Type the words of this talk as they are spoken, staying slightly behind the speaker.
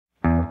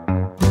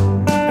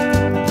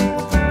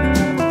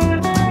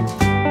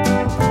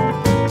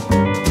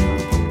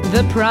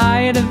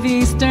pride of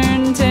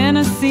eastern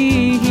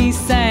Tennessee, he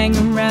sang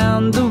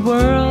around the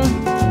world.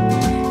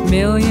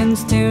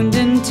 Millions tuned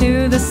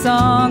into the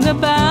song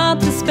about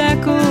the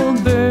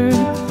speckled bird.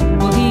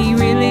 Well, he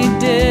really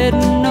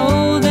didn't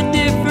know the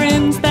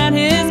difference that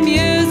his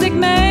music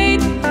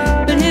made,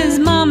 but his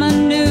mama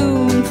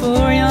knew, and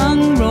for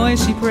young Roy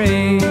she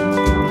prayed.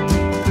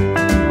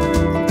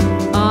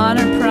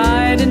 Honor,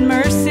 pride, and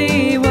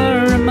mercy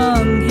were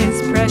among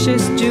his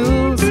precious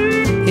jewels.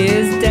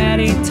 His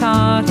daddy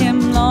taught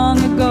him long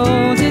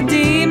ago to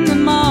deem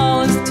them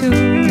all as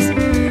tools.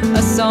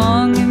 A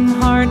song in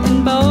heart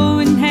and bow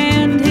in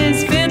hand,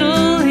 his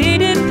fiddle he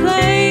did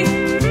play.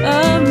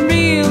 A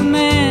real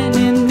man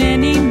in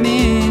many,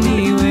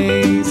 many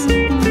ways.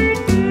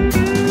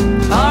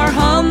 Our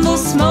humble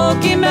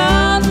Smoky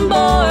Mountain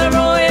boy,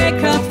 Roy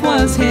Acuff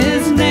was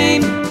his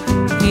name.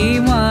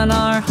 He won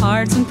our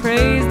hearts and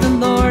praised the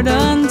Lord,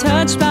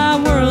 untouched by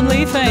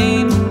worldly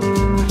fame.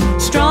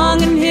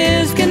 Strong in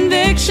his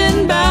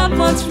conviction about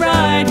what's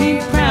right, he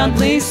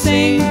proudly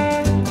sing.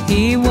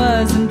 He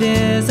was and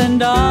is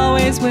and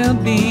always will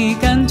be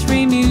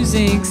country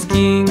music's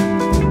king.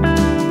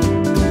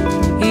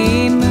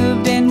 He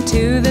moved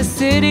into the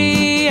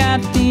city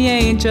at the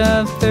age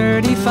of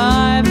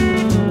 35.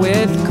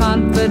 With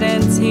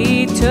confidence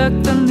he took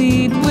the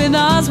lead, with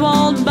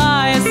Oswald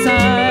by his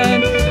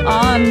side.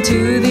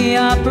 Onto the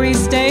Opry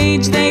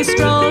stage they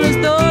strolled as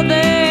though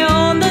they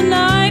owned the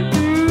night,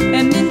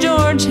 and in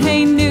George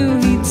Hay knew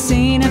he'd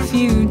seen a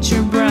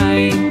future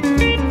bright.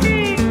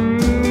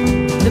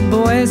 The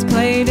boys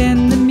played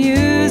in the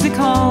music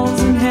halls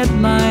and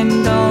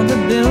headlined all the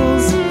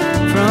bills,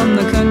 from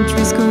the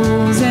country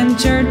schools and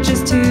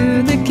churches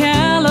to the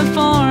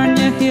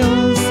California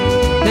hills.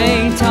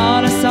 They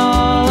taught us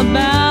all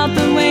about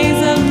the ways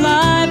of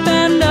life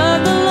and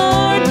of the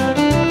Lord,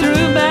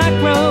 through back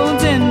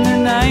roads in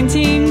their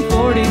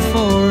 1940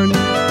 Ford.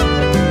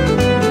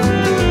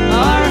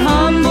 Our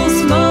humble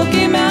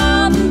Smoky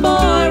Mountain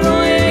boy,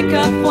 Roy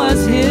Acuff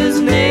was his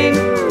name.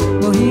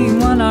 Well, he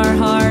won our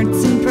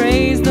hearts and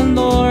praised the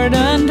Lord,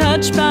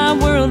 untouched by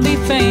worldly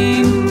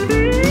fame.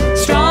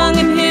 Strong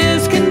in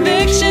his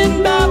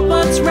conviction about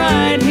what's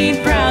right,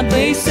 he'd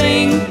proudly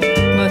sing.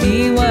 But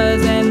he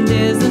was and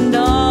is and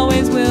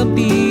always will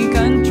be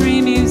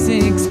country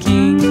music's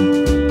king.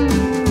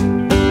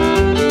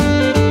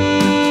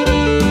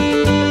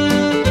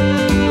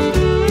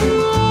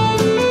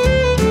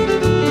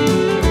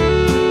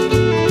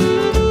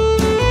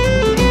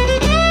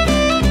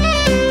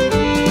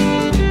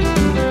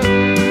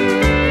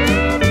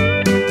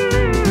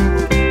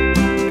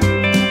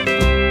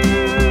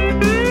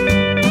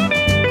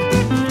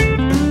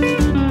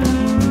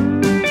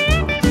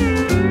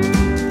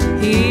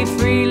 He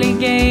freely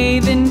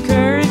gave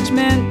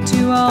encouragement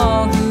to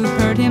all who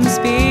heard him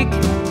speak.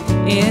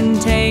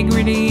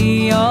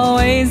 Integrity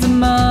always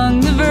among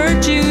the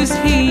virtues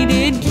he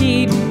did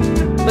keep.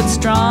 But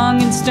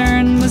strong and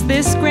stern was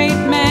this great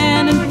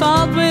man, and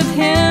fault with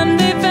him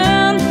they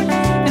found.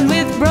 And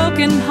with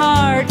broken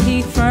heart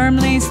he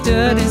firmly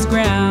stood his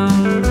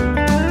ground.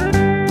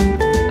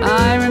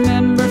 I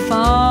remember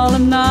fall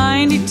of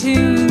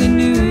 '92, the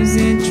news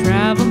it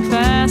traveled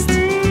fast.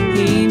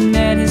 He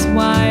met his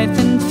wife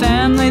and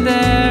family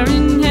there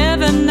in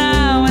heaven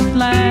now at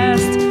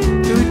last.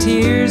 Through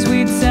tears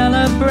we'd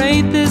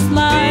celebrate this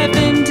life,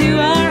 into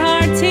our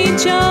hearts he'd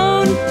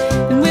shown,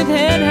 and with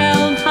head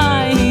held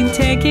high he'd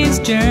take his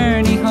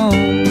journey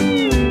home.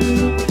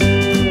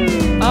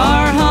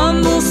 Our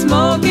humble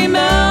Smoky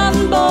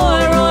Mountain boy,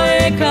 Roy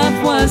Acuff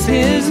was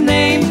his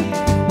name.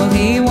 Well,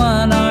 he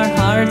won our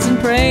hearts and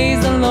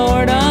praised the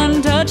Lord,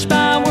 untouched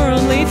by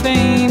worldly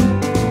fame.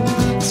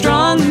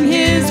 Strong in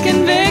his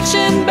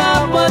conviction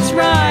about what's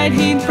right,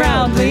 he'd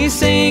proudly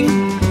sing.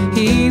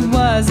 He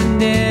was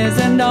and is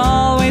and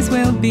always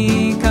will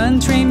be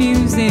country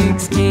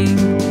music's king.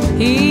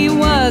 He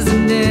was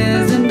and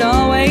is and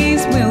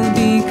always will be